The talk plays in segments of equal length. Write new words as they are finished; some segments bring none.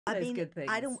I those mean, good things.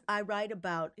 I write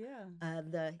about Yeah.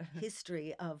 the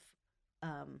history of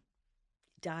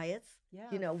diets. Yeah,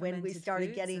 You know, when we fermented started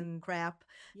foods getting and crap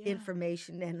yeah,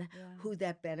 information and yeah, who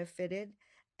that benefited,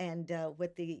 and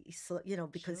what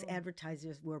because sure.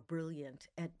 advertisers were brilliant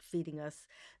at feeding us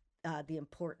the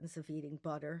importance of eating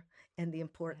butter and the Yeah.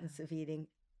 importance of eating,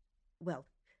 well,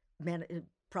 man,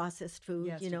 processed food.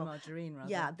 Yes, with margarine rather.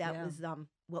 Yeah, that Yeah. was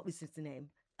what was his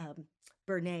name?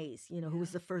 Bernays, who Yeah.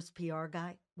 was the first PR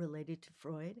guy related to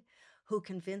Freud, who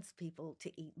convinced people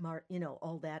to eat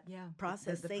all that Yeah.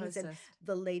 processed The things. And processed.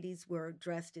 the ladies were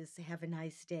dressed as have a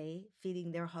nice day,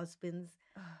 feeding their husbands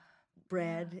Yeah.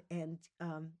 bread and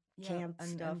Yeah. canned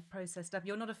stuff. And processed stuff.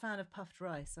 You're not a fan of puffed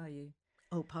rice, are you?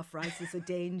 Oh, puff rice is a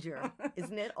danger,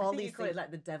 isn't it? I All think you these call it things.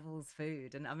 like the devil's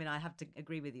food. And I mean, I have to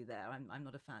agree with you there. I'm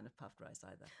not a fan of puffed rice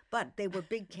either. But they were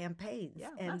big campaigns,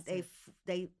 Yeah, and massive.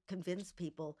 they convinced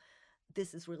people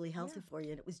this is really healthy Yeah. for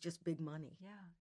you, and it was just big money. Yeah.